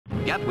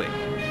Gatwick,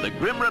 the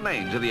grim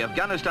remains of the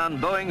Afghanistan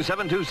Boeing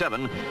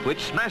 727,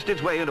 which smashed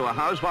its way into a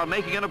house while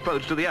making an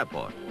approach to the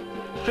airport.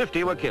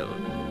 50 were killed.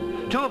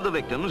 2 of the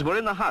victims were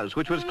in the house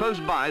which was close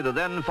by the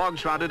then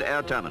fog-shrouded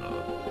air terminal.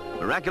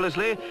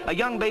 Miraculously, a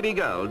young baby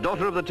girl,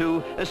 daughter of the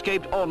 2,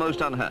 escaped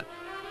almost unhurt.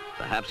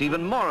 Perhaps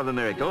even more of a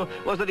miracle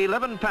was that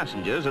 11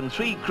 passengers and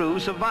 3 crew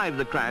survived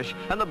the crash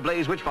and the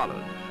blaze which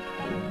followed.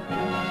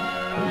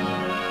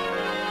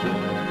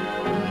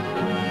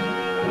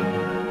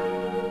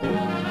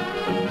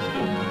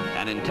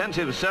 An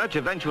intensive search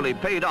eventually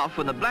paid off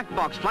when the black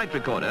box flight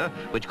recorder,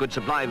 which could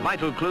supply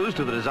vital clues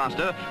to the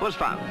disaster, was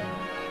found.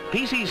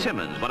 PC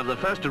Simmonds, one of the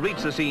first to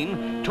reach the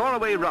scene, tore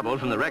away rubble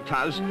from the wrecked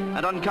house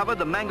and uncovered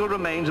the mangled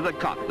remains of the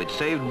cot, which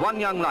saved 1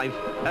 young life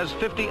as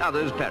 50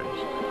 others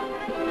perished.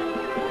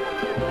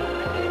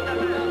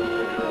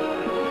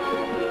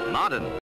 Modern.